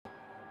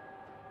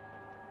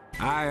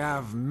I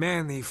have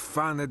many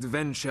fun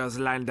adventures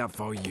lined up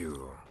for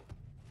you.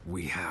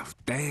 We have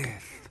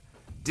death,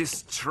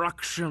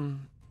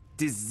 destruction,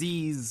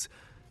 disease,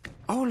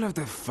 all of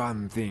the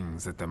fun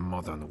things that the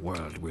modern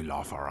world will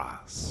offer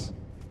us.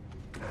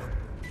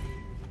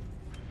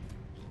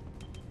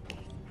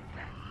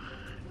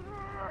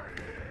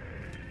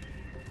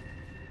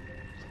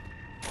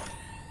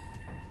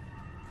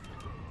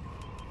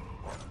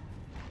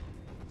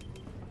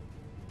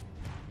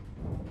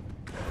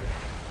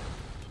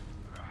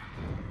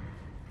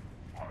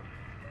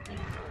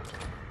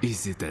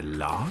 Is it a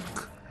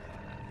lock?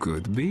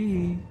 Could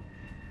be.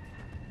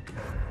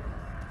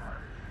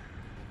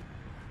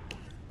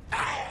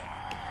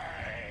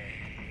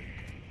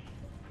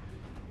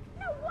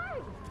 No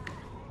way!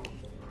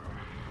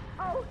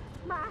 Oh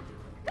my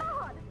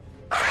God!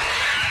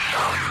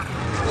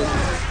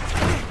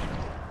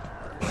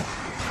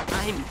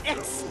 I'm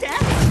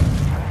ecstatic!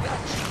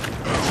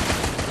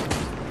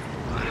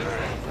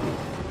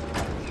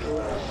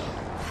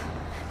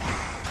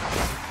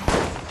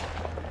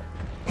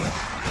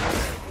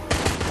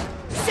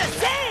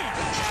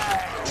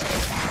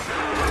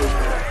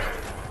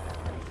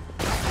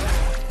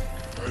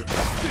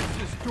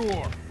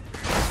 Door.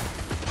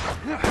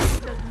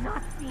 Does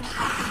not seem.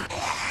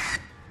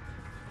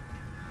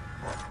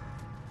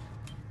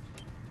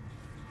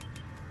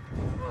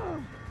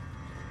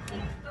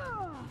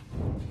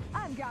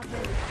 I've got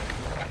this.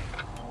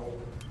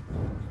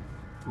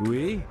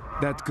 Oui,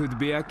 that could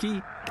be a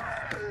key.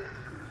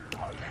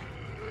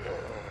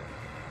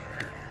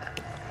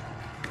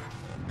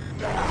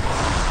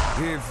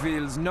 He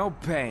feels no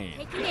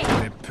pain.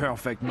 The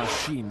perfect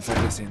machine for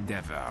this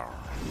endeavor.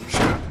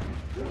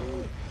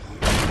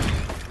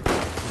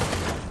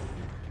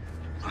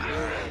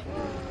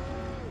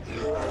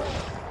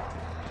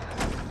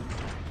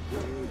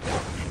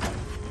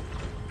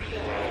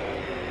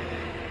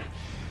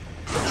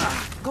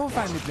 Go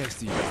find a place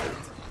to use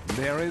it.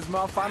 There is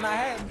more fun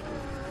ahead.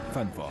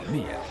 Fun for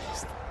me, at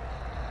least.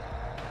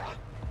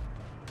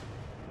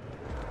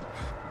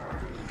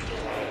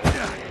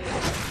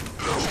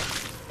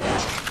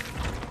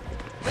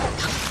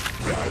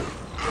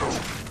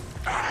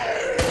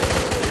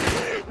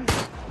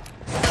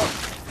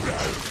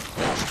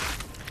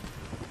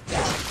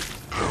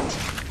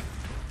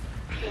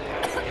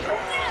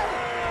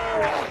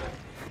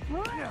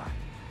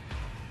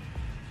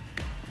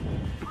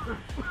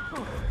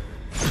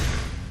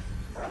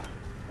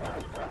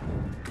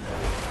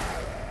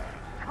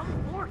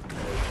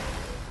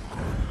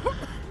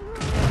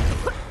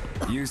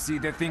 You see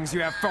the things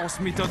you have forced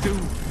me to do?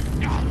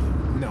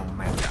 No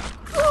matter.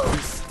 The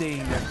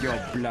stain of your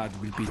blood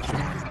will be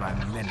joined by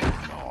many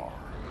more.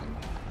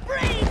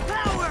 Brain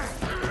power!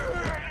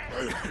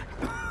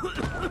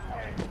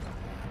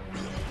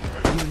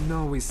 You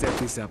know we set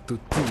this up to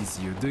tease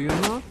you, do you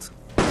not?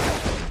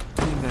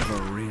 We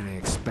never really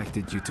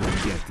expected you to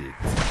get it.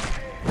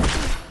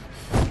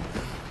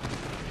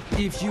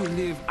 If you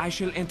live, I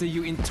shall enter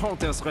you in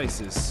tortoise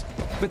races.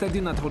 But I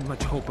do not hold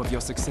much hope of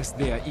your success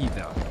there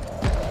either.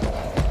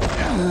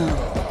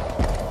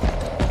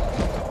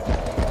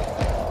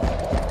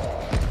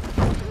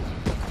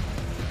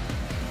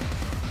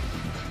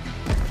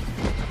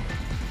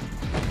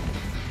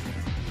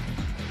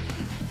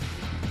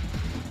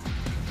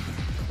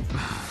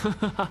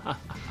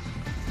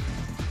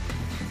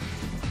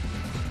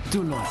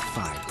 Do not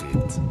fight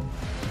it.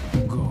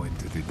 Go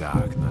into the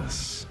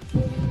darkness.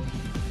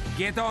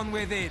 Get on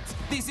with it!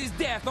 This is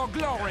death or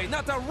glory,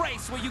 not a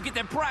race where you get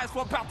a prize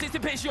for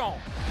participation!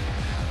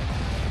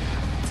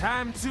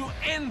 Time to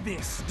end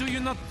this, do you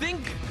not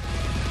think?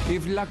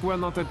 If luck were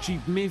not a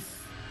cheap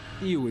myth,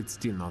 you would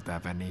still not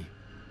have any.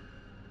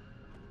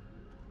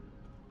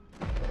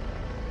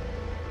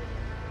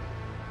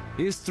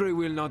 History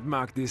will not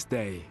mark this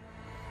day.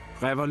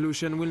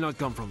 Revolution will not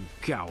come from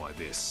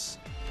cowardice,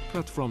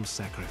 but from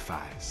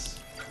sacrifice.